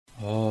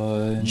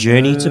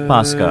Journey to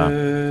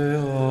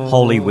Pascha,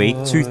 Holy Week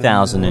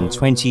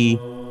 2020,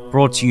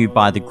 brought to you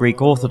by the Greek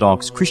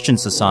Orthodox Christian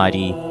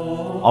Society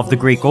of the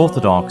Greek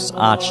Orthodox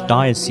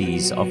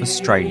Archdiocese of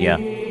Australia.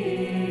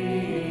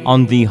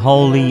 On the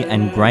holy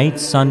and great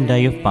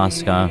Sunday of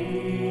Pascha,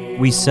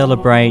 we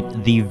celebrate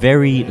the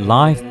very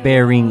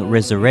life-bearing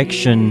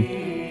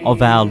resurrection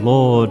of our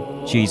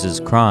Lord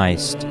Jesus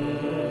Christ.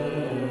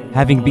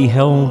 Having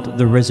beheld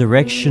the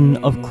resurrection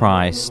of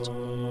Christ,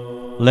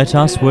 let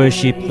us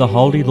worship the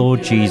Holy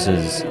Lord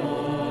Jesus,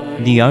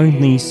 the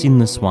only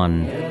sinless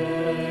one.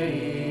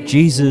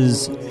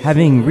 Jesus,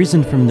 having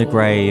risen from the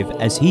grave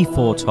as he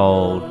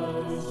foretold,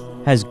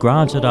 has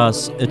granted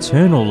us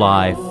eternal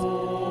life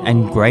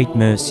and great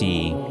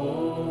mercy.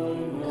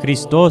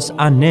 Christos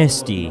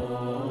Anesti,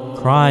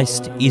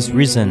 Christ is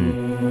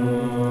risen.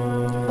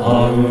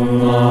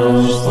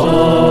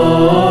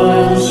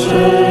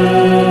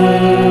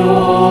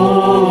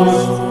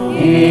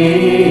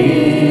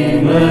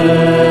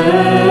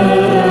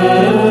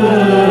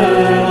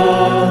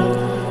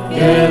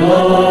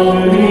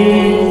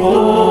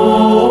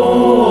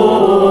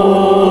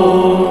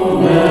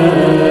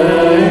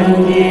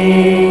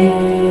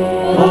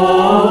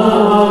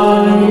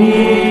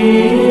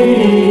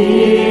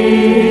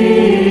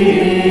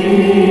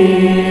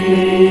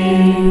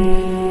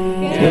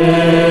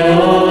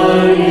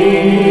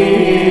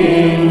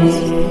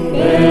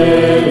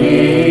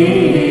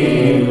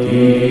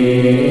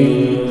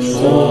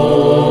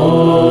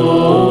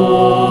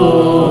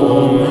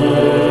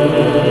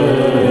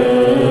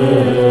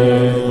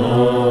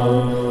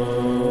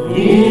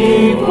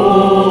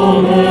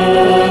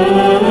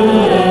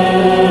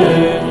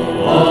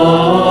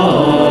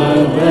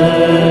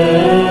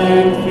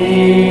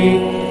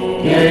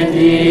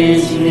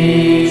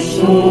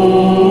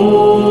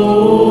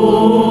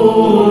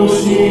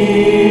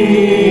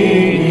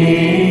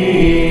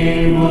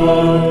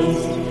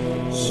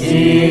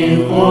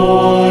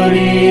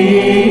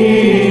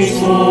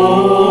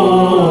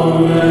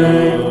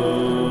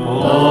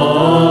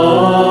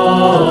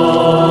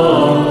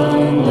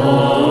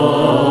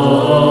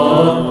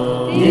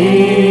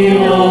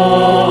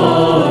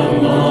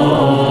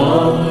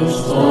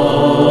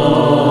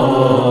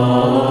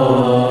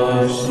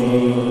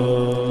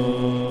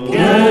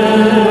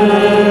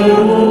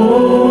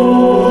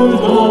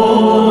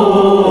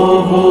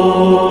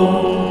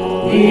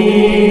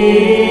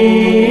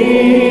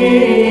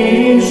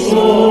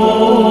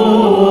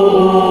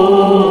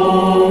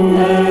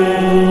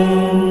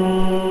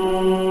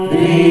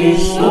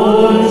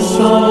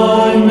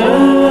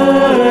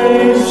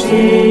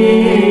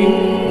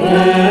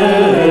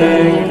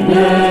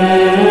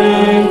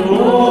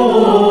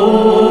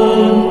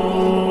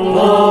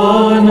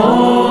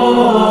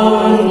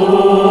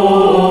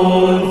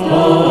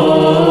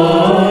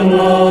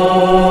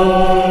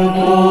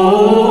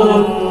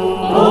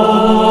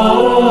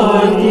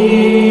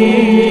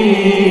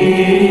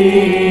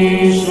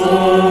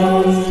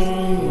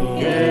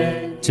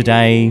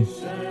 Today,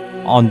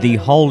 on the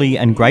holy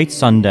and great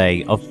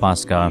Sunday of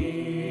Pascha,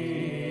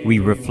 we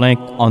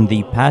reflect on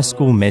the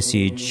Paschal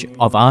message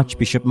of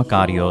Archbishop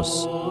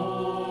Makarios.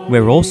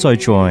 We're also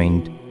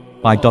joined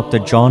by Dr.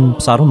 John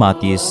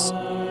Psaromatis,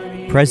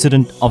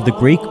 President of the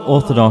Greek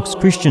Orthodox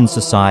Christian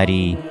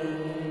Society,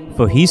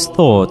 for his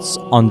thoughts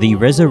on the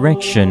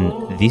resurrection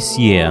this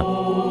year.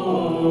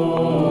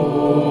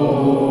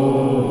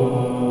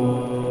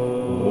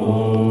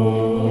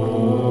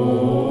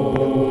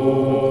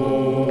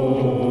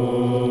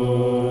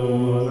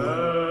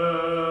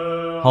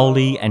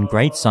 Holy and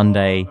Great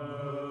Sunday,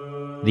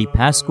 the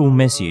Paschal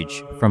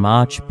message from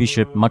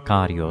Archbishop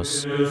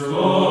Makarios.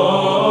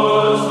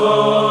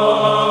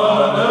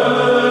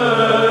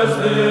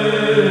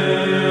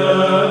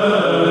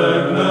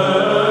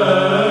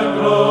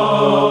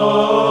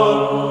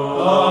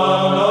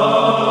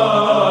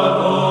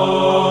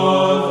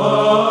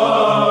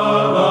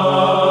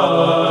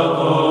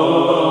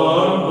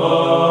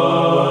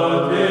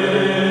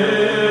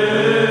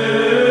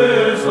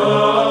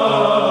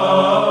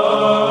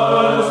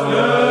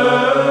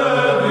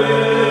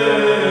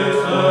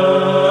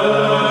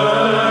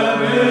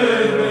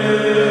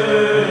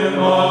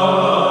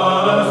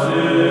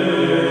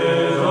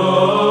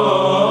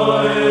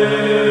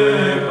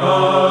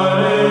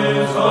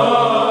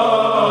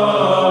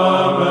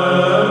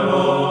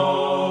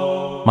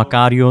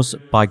 Makarios,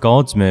 by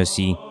God's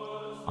mercy,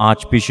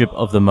 Archbishop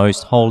of the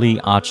Most Holy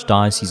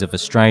Archdiocese of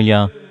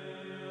Australia,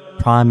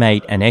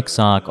 Primate and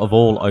Exarch of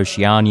all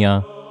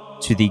Oceania,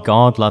 to the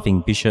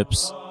God-loving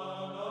bishops,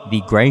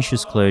 the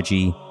gracious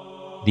clergy,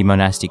 the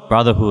monastic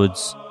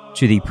brotherhoods,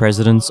 to the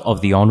presidents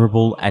of the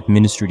honourable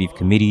administrative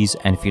committees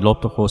and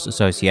Philoptochos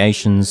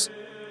associations,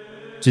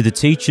 to the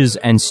teachers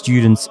and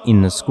students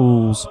in the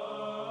schools,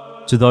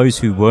 to those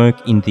who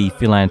work in the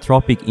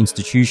philanthropic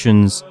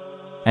institutions,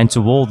 and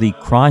to all the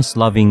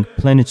Christ-loving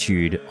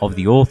plenitude of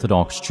the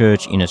Orthodox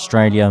Church in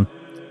Australia,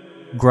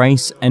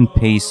 grace and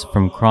peace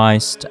from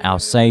Christ, our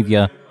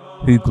Saviour,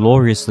 who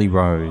gloriously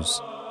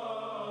rose.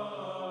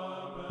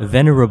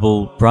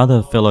 Venerable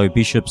brother fellow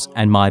bishops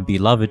and my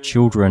beloved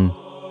children,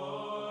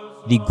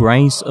 the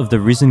grace of the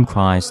risen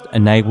Christ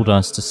enabled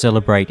us to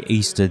celebrate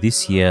Easter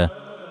this year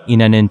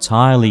in an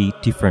entirely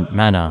different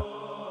manner,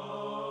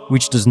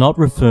 which does not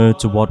refer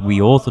to what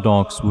we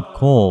Orthodox would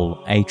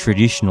call a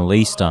traditional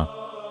Easter.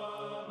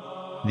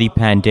 The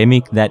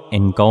pandemic that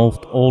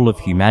engulfed all of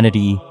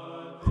humanity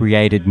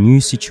created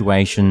new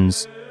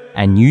situations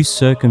and new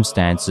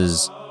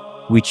circumstances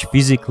which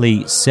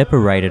physically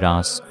separated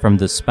us from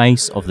the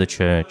space of the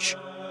Church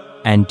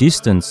and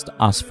distanced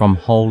us from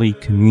Holy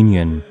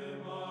Communion.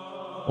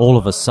 All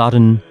of a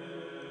sudden,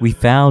 we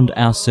found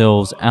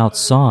ourselves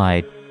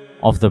outside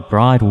of the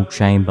bridal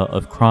chamber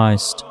of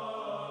Christ,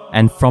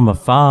 and from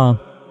afar,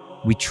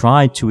 we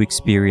tried to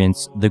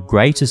experience the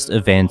greatest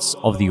events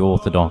of the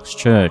Orthodox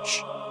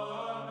Church.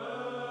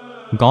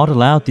 God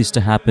allowed this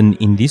to happen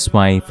in this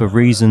way for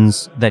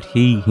reasons that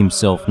He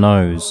Himself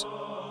knows.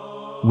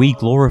 We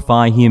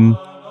glorify Him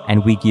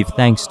and we give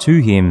thanks to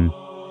Him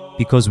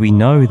because we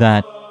know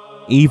that,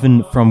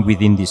 even from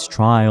within this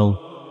trial,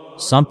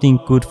 something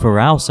good for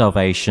our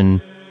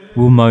salvation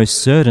will most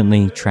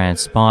certainly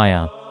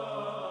transpire.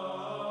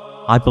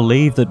 I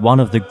believe that one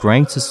of the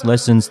greatest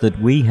lessons that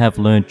we have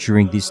learnt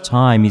during this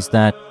time is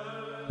that,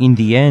 in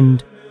the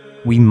end,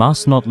 we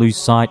must not lose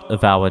sight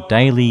of our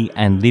daily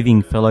and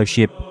living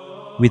fellowship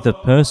with the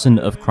person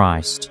of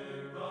Christ.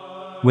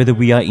 Whether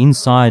we are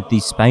inside the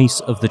space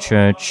of the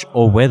Church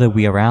or whether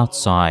we are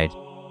outside,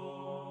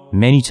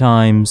 many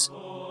times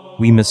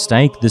we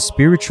mistake the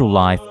spiritual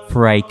life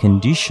for a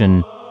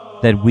condition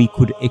that we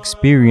could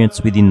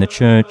experience within the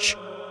Church,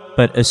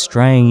 but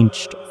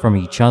estranged from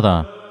each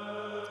other.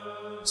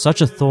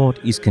 Such a thought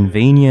is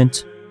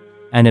convenient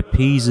and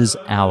appeases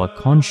our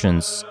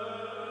conscience,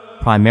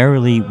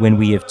 primarily when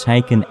we have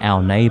taken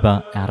our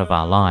neighbour out of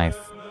our life.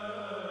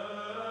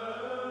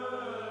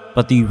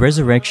 But the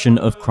resurrection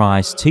of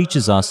Christ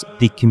teaches us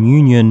the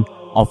communion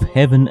of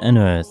heaven and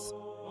earth,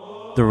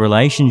 the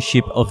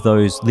relationship of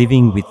those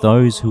living with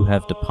those who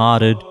have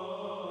departed,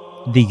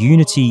 the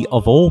unity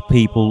of all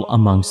people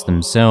amongst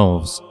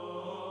themselves.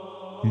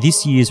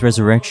 This year's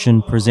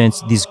resurrection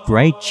presents this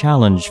great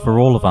challenge for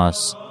all of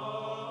us.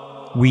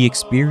 We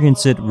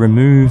experience it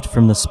removed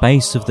from the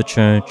space of the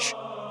Church,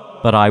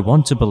 but I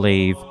want to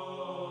believe,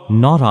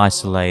 not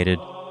isolated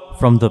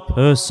from the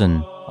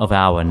person of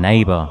our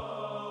neighbour.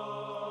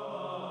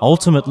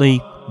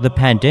 Ultimately, the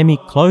pandemic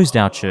closed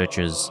our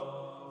churches.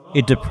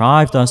 It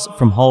deprived us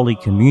from Holy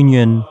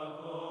Communion,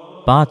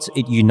 but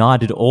it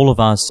united all of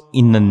us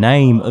in the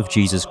name of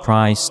Jesus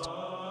Christ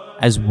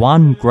as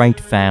one great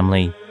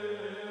family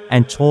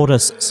and taught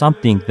us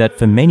something that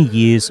for many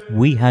years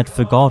we had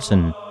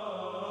forgotten: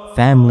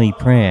 family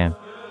prayer.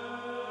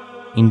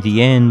 In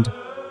the end,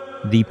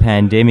 the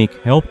pandemic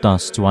helped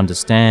us to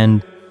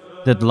understand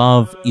that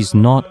love is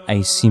not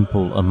a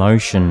simple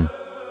emotion.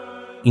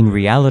 In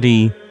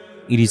reality,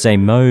 it is a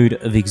mode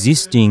of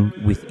existing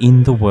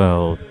within the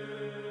world.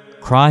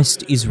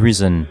 Christ is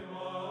risen.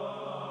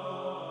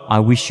 I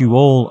wish you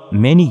all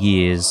many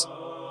years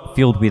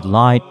filled with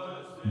light,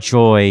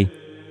 joy,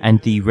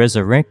 and the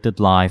resurrected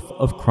life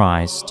of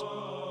Christ.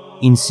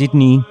 In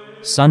Sydney,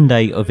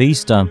 Sunday of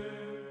Easter,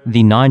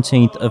 the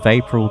 19th of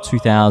April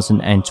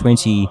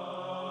 2020,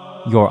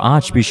 your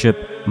Archbishop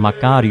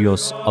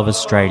Makarios of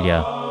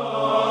Australia.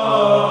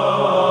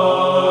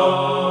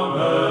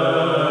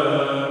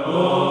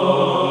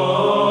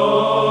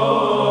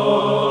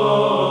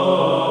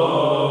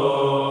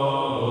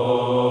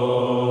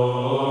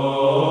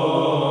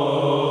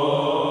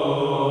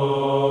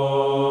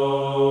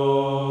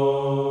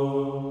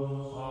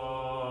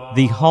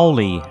 The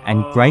Holy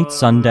and Great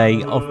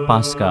Sunday of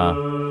Pascha,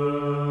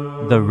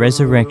 the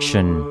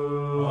Resurrection.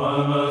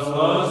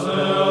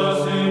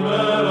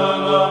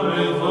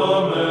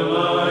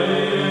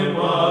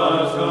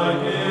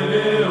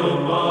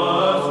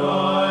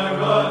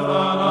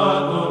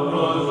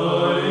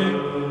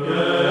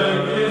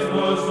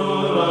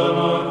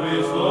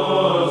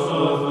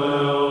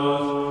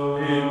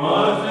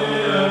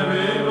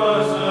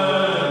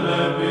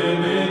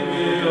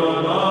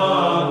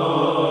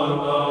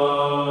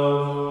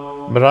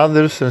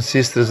 Brothers and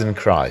sisters in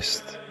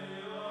Christ,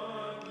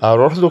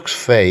 our Orthodox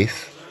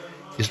faith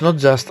is not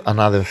just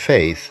another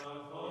faith,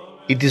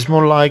 it is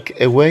more like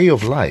a way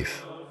of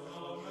life.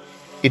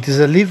 It is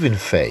a living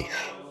faith.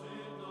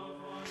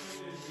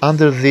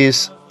 Under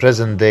these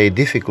present-day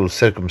difficult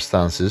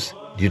circumstances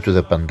due to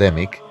the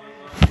pandemic,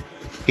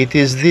 it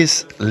is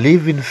this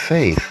living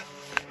faith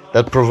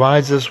that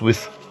provides us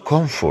with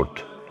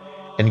comfort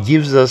and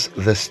gives us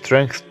the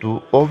strength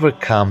to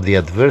overcome the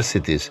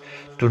adversities,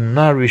 to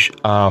nourish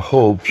our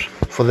hopes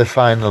for the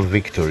final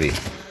victory.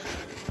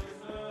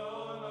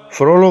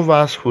 For all of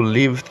us who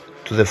lived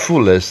to the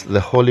fullest the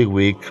Holy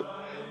Week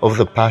of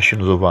the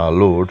Passions of our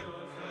Lord,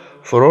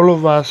 for all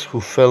of us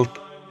who felt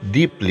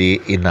deeply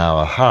in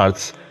our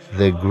hearts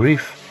the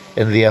grief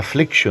and the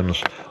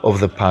afflictions of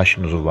the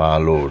Passions of our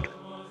Lord,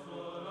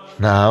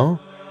 now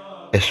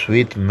a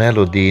sweet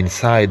melody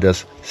inside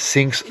us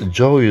sings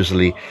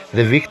joyously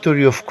the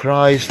victory of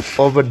Christ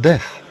over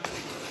death.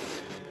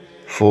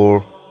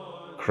 For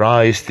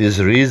Christ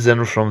is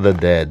risen from the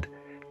dead,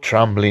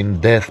 trampling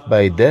death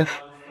by death,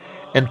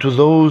 and to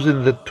those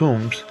in the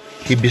tombs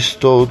he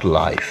bestowed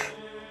life.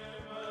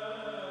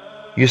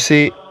 You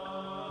see,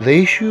 the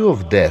issue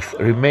of death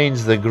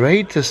remains the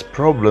greatest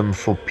problem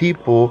for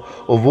people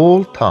of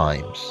all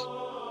times.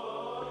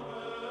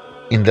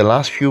 In the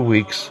last few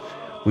weeks,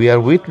 we are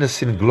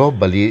witnessing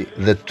globally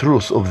the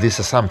truth of this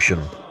assumption.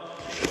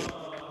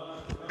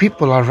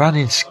 People are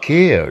running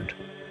scared.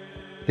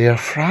 They are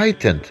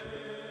frightened.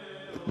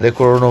 The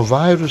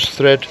coronavirus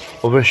threat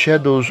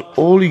overshadows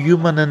all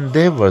human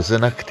endeavors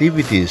and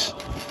activities,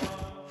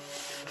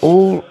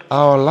 all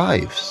our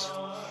lives.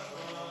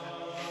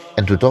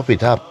 And to top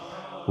it up,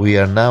 we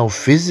are now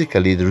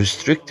physically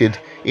restricted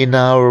in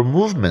our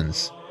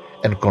movements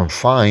and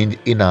confined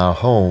in our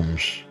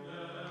homes.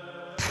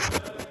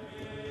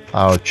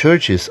 Our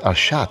churches are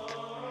shut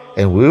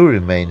and will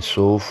remain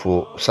so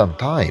for some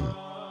time.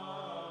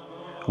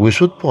 We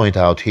should point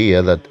out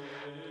here that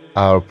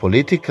our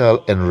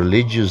political and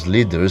religious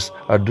leaders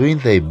are doing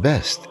their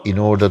best in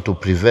order to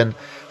prevent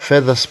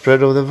further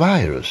spread of the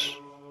virus.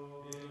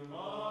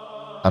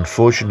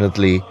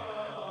 Unfortunately,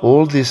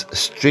 all these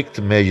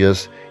strict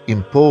measures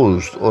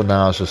imposed on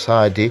our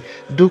society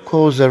do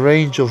cause a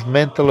range of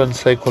mental and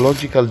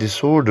psychological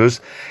disorders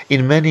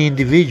in many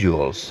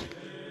individuals.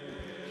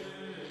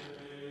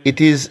 It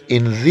is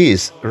in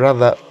this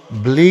rather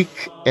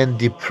bleak and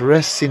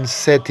depressing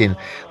setting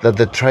that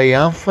the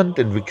triumphant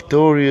and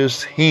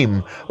victorious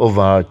hymn of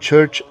our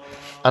church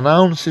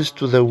announces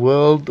to the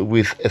world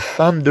with a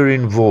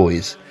thundering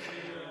voice,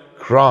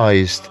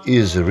 "Christ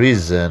is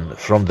risen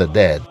from the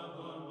dead."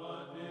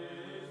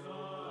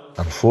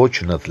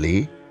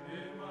 Unfortunately,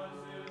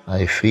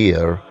 I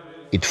fear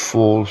it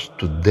falls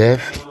to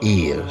deaf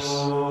ears.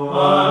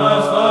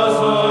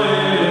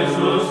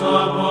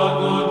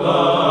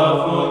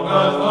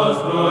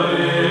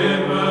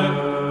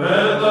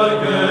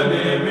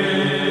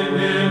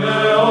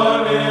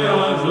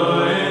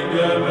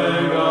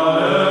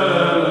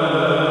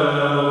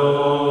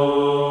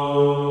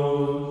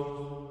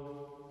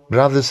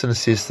 Brothers and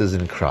sisters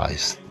in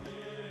Christ,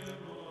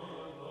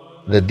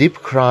 the deep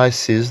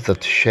crisis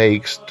that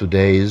shakes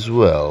today's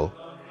world,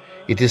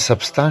 it is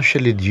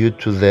substantially due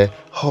to the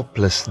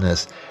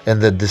hopelessness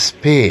and the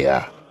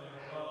despair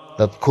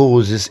that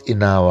causes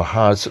in our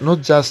hearts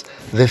not just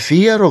the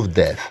fear of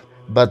death,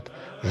 but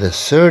the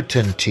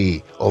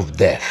certainty of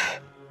death.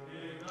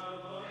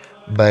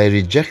 By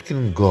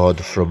rejecting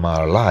God from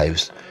our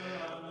lives,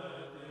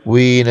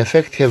 we in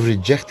effect have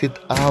rejected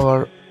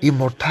our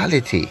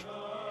immortality.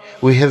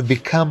 We have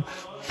become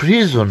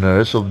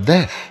prisoners of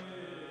death,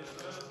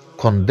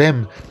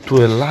 condemned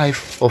to a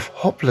life of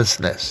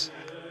hopelessness.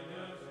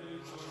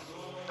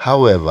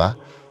 However,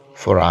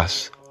 for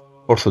us,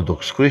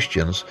 Orthodox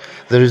Christians,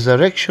 the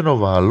resurrection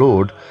of our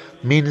Lord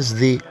means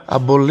the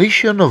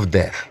abolition of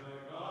death.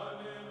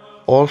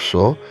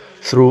 Also,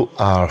 through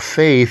our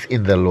faith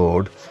in the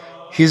Lord,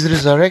 His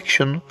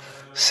resurrection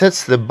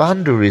sets the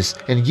boundaries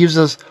and gives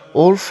us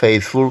all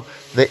faithful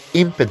the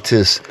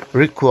impetus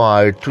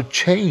required to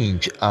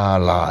change our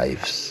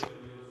lives,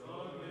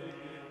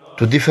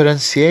 to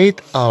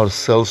differentiate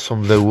ourselves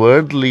from the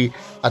worldly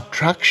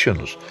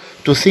attractions,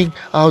 to think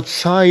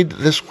outside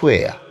the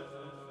square,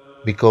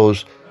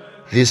 because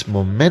this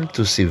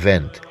momentous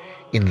event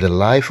in the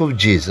life of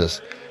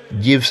Jesus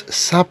gives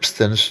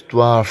substance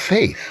to our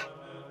faith.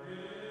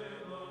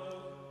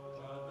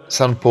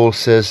 St. Paul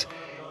says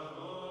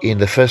in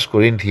the 1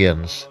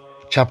 Corinthians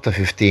chapter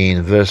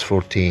 15, verse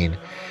 14,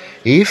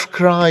 "If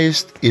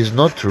Christ is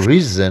not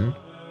risen,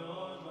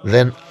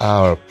 then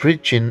our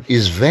preaching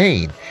is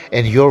vain,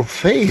 and your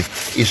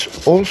faith is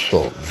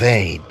also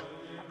vain."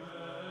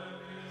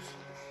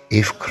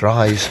 If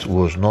Christ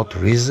was not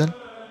risen,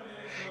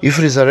 if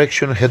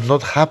resurrection had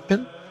not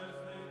happened,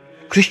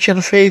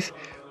 Christian faith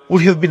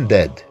would have been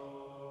dead.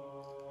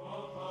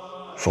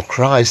 For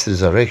Christ's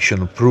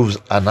resurrection proves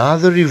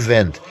another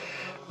event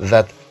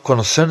that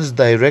concerns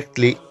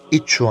directly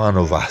each one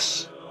of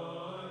us.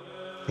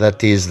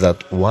 That is,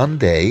 that one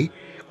day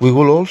we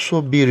will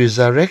also be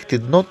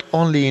resurrected not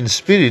only in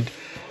spirit,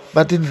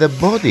 but in the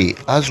body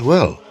as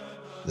well,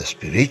 the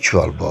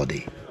spiritual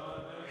body.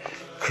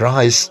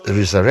 Christ's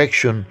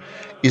resurrection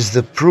is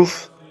the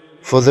proof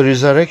for the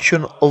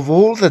resurrection of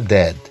all the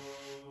dead.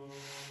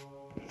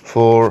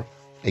 For,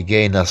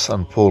 again, as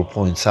St. Paul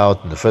points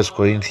out in the 1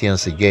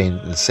 Corinthians, again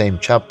in the same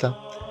chapter,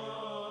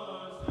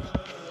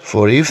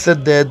 "For if the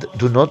dead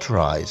do not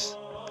rise,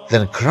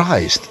 then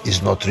Christ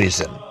is not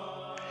risen.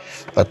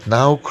 But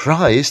now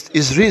Christ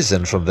is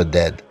risen from the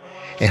dead,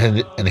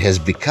 and has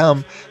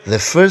become the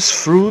first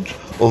fruit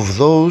of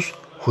those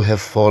who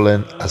have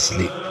fallen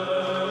asleep."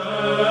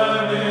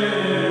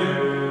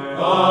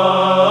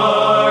 Oh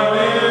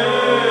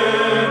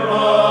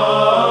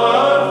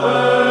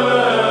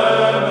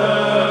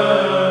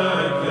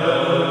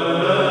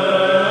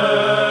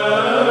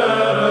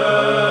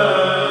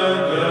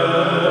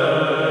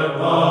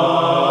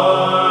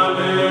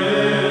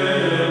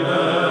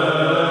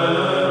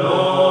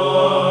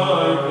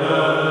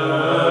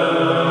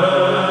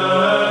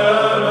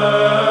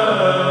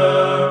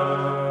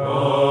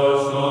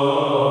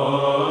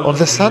On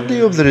the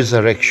Sunday of the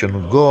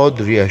resurrection, God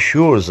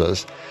reassures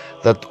us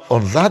that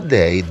on that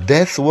day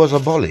death was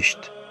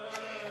abolished,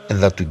 and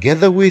that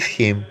together with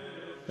Him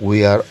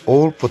we are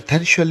all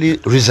potentially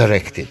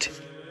resurrected.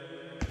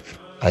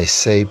 I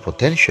say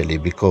potentially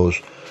because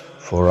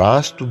for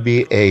us to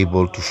be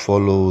able to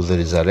follow the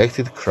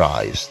resurrected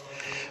Christ,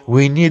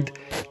 we need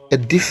a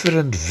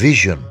different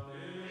vision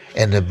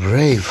and a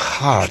brave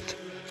heart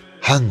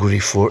hungry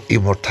for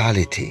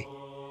immortality.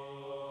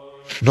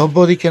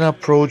 Nobody can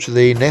approach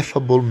the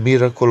ineffable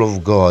miracle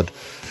of God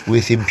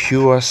with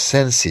impure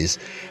senses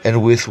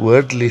and with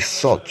worldly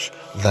thoughts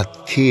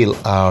that kill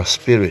our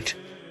spirit.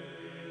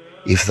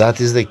 If that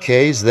is the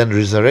case, then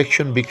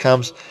resurrection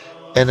becomes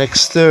an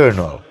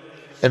external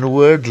and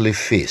worldly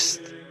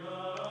feast.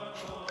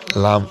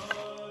 Lamb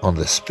on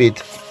the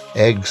spit,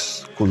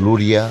 eggs,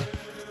 koulouria,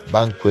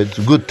 banquets,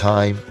 good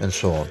time, and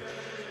so on.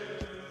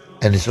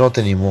 And it's not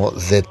anymore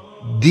the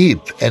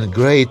deep and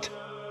great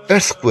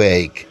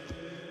earthquake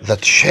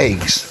that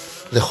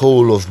shakes the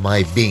whole of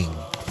my being.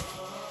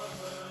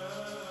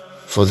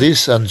 For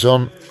this, St.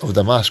 John of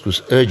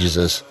Damascus urges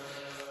us,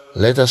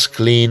 let us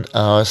clean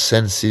our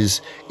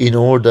senses in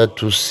order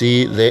to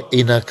see the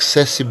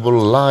inaccessible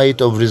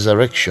light of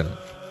resurrection.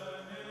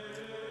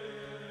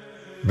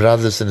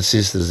 Brothers and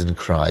sisters in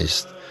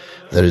Christ,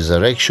 the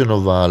resurrection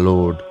of our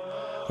Lord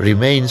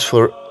remains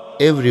for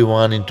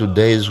everyone in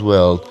today's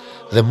world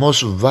the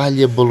most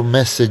valuable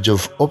message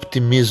of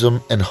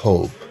optimism and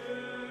hope.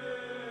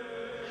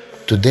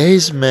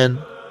 Today's men,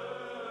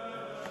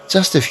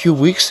 just a few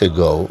weeks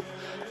ago,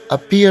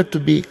 appear to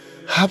be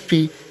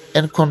happy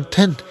and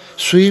content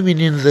swimming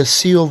in the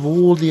sea of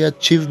all the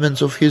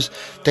achievements of his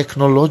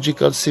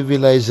technological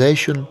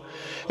civilization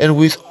and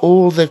with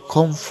all the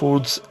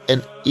comforts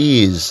and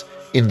ease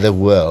in the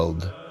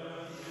world.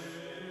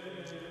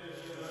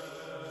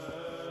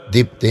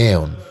 Deep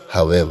down,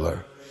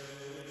 however,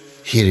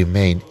 he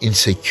remained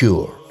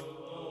insecure,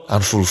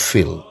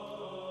 unfulfilled,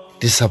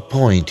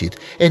 disappointed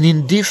and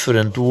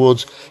indifferent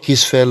towards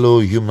his fellow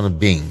human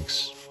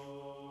beings.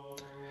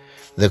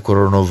 The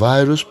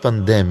coronavirus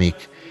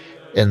pandemic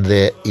and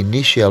the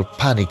initial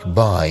panic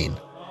buying,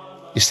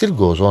 it still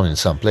goes on in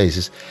some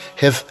places,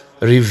 have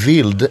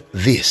revealed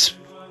this.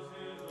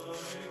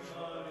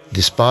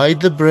 Despite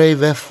the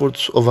brave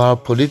efforts of our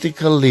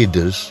political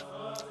leaders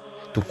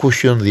to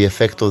cushion the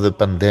effect of the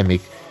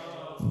pandemic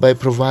by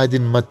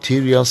providing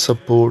material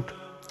support,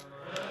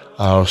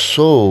 our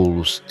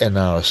souls and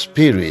our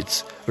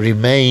spirits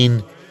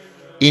remain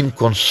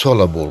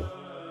inconsolable.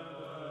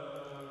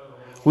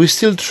 We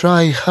still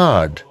try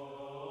hard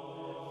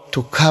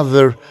to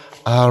cover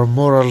our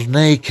moral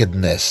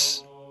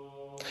nakedness,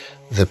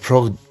 the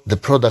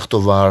product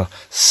of our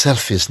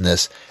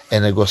selfishness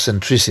and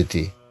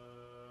egocentricity.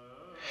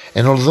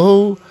 And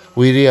although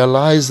we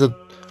realize that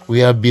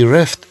we are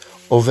bereft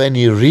of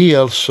any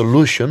real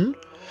solution,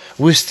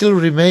 we still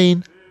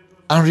remain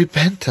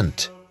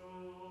unrepentant.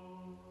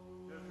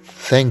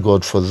 Thank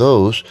God for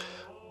those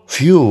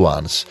few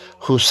ones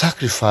who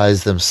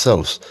sacrifice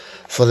themselves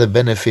for the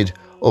benefit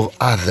of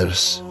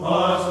others.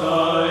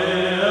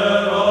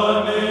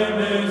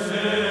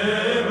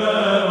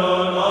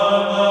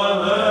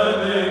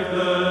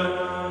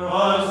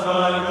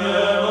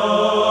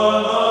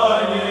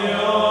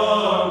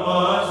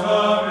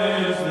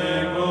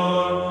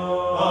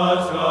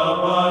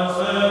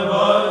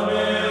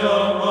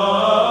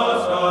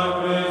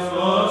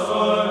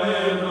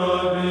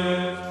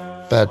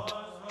 But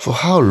for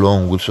how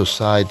long will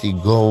society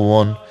go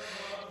on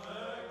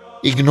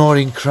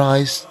ignoring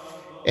Christ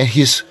and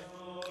His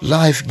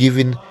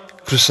life-giving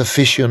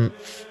crucifixion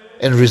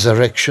and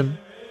resurrection?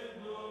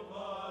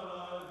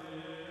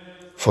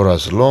 For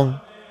as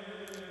long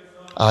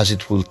as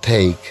it will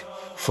take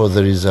for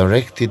the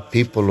resurrected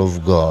people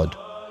of God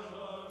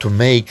to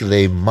make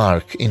their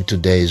mark in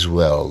today's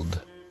world.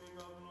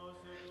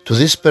 To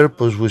this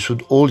purpose we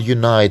should all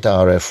unite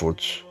our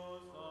efforts.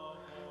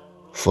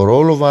 For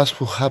all of us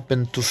who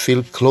happen to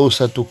feel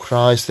closer to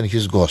Christ and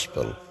His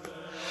gospel,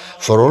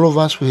 for all of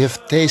us who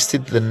have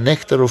tasted the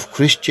nectar of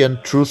Christian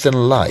truth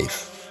and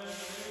life,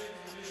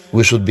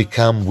 we should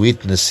become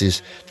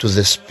witnesses to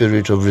the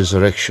spirit of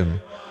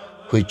resurrection,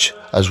 which,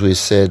 as we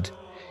said,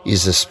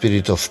 is a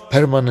spirit of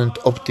permanent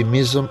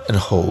optimism and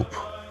hope.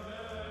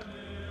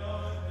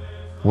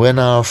 When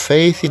our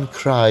faith in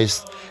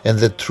Christ and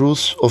the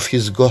truths of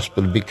His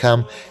gospel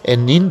become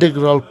an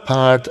integral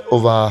part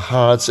of our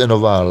hearts and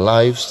of our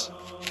lives,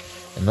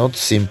 and not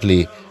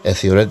simply a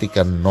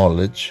theoretical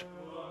knowledge,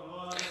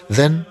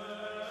 then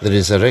the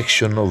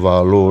resurrection of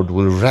our Lord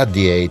will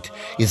radiate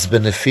its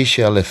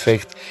beneficial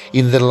effect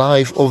in the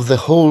life of the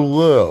whole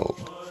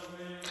world.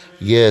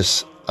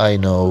 Yes, I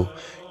know,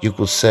 you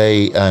could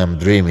say I am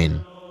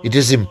dreaming. It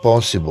is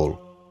impossible.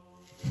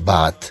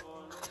 But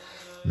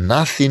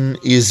nothing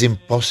is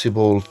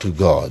impossible to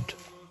God.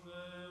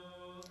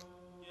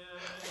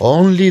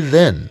 Only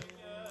then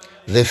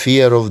the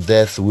fear of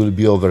death will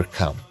be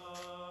overcome.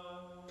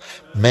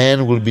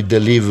 Man will be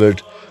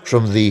delivered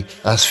from the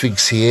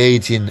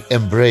asphyxiating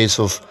embrace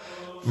of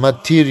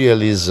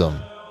materialism,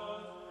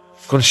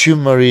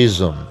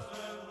 consumerism,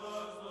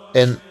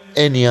 and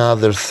any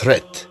other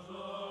threat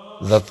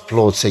that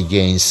plots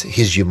against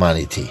his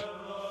humanity.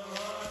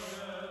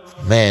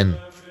 Man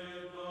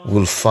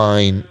will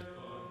find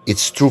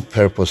its true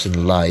purpose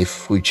in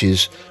life, which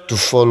is to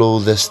follow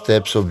the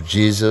steps of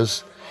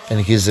Jesus and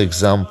his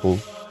example,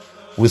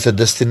 with the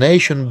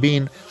destination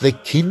being the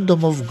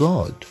kingdom of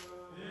God.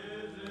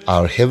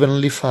 Our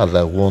Heavenly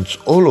Father wants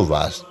all of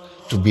us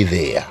to be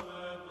there.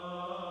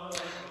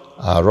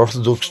 Our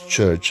Orthodox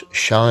Church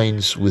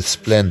shines with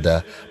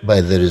splendor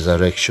by the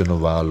resurrection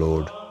of our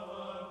Lord.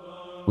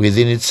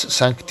 Within its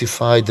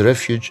sanctified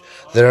refuge,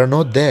 there are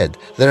no dead,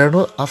 there are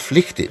no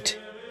afflicted.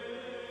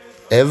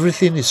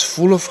 Everything is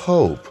full of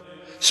hope,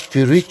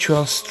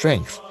 spiritual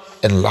strength,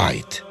 and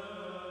light.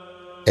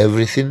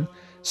 Everything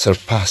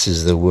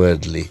surpasses the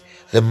worldly,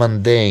 the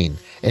mundane,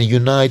 and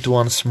unite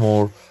once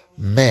more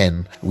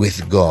man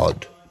with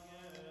God.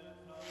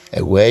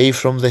 Away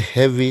from the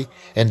heavy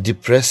and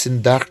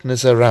depressing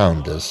darkness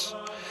around us,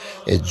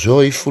 a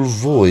joyful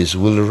voice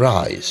will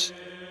rise.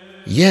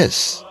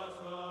 Yes,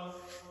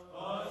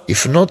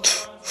 if not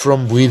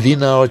from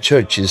within our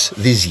churches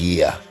this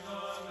year,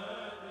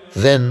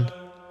 then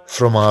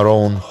from our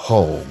own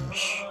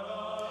homes.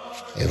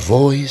 A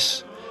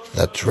voice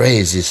that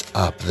raises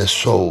up the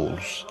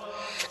souls,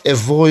 a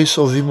voice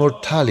of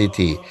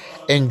immortality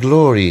and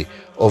glory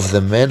of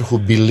the men who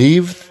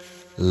believed,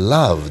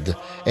 loved,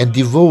 and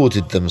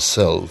devoted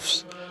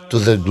themselves to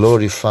the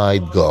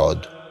glorified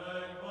God.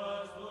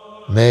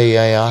 May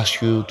I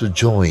ask you to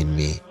join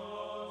me.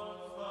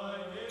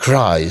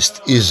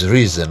 Christ is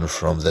risen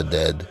from the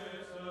dead.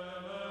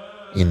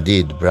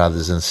 Indeed,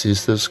 brothers and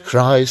sisters,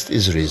 Christ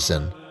is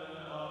risen.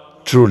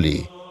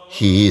 Truly,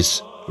 He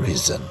is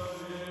risen.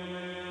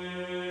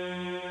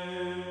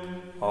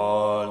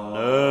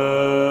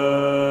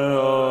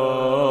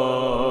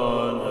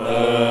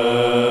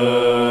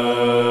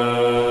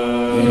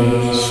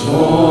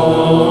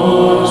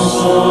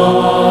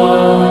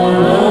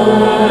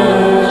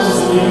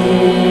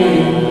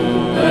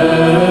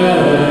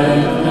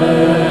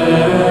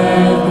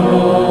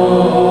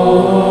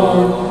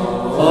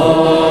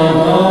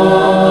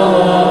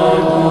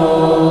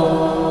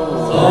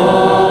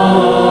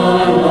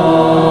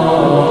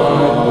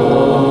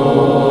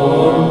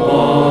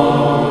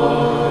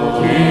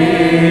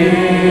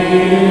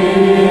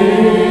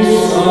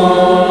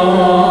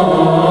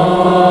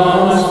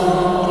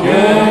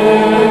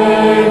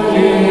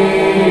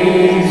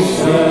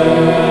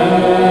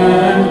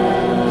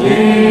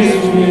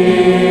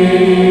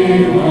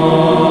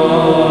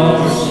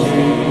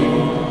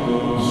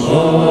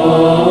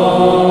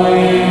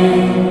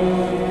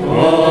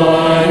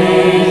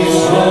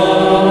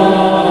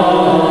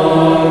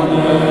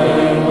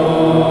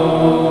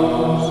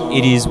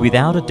 It is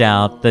without a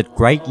doubt that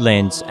Great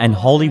Lent and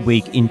Holy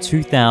Week in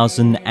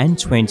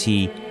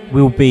 2020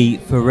 will be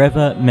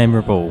forever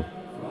memorable.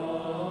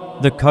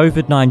 The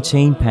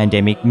COVID-19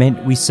 pandemic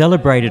meant we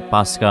celebrated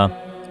Pascha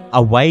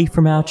away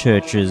from our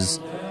churches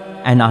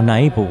and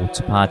unable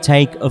to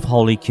partake of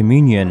Holy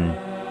Communion.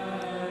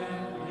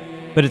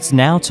 But it's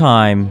now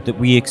time that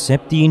we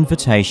accept the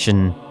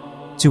invitation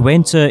to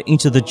enter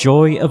into the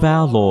joy of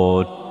our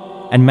Lord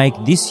and make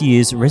this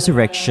year's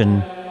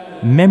resurrection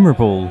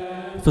memorable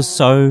for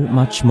so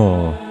much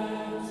more.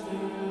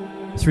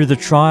 Through the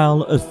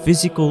trial of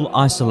physical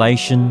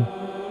isolation,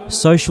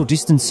 social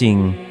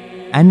distancing,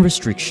 and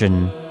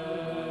restriction,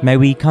 may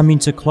we come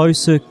into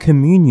closer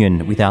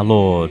communion with our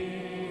Lord,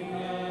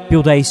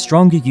 build a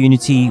stronger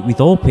unity with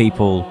all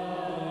people,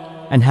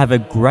 and have a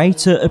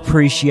greater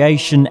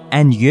appreciation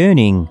and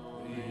yearning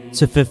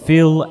to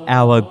fulfill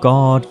our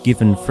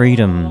God-given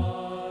freedom.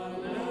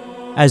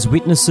 As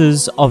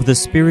witnesses of the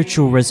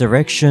spiritual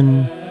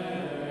resurrection,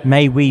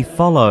 may we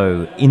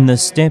follow in the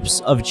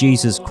steps of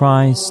Jesus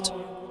Christ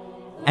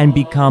and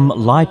become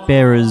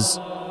light-bearers,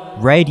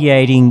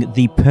 radiating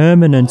the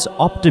permanent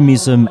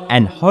optimism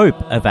and hope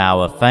of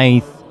our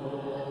faith,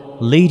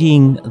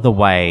 leading the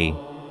way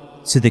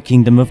to the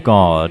kingdom of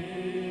God.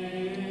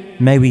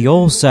 May we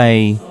all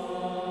say,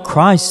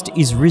 Christ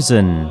is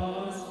risen.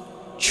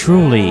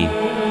 Truly,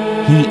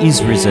 He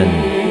is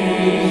risen.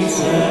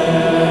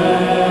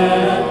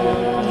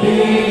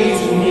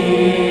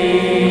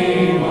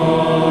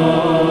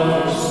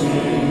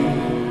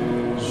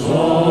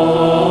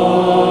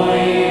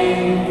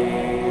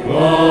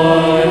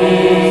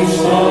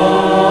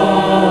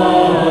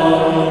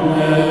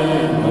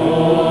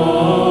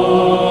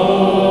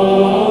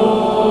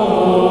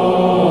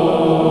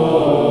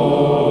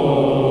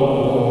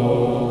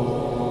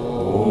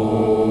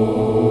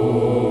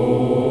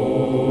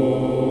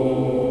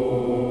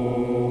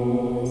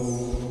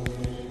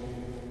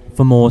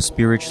 For more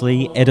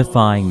spiritually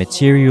edifying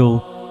material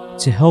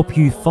to help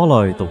you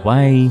follow the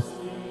way,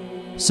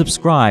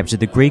 subscribe to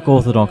the Greek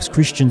Orthodox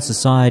Christian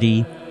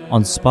Society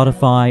on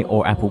Spotify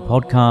or Apple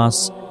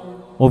Podcasts,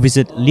 or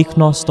visit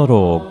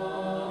lychnos.org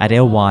at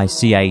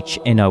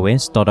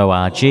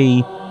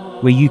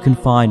lychnos.org, where you can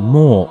find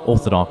more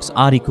Orthodox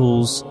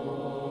articles,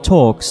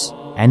 talks,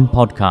 and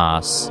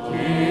podcasts.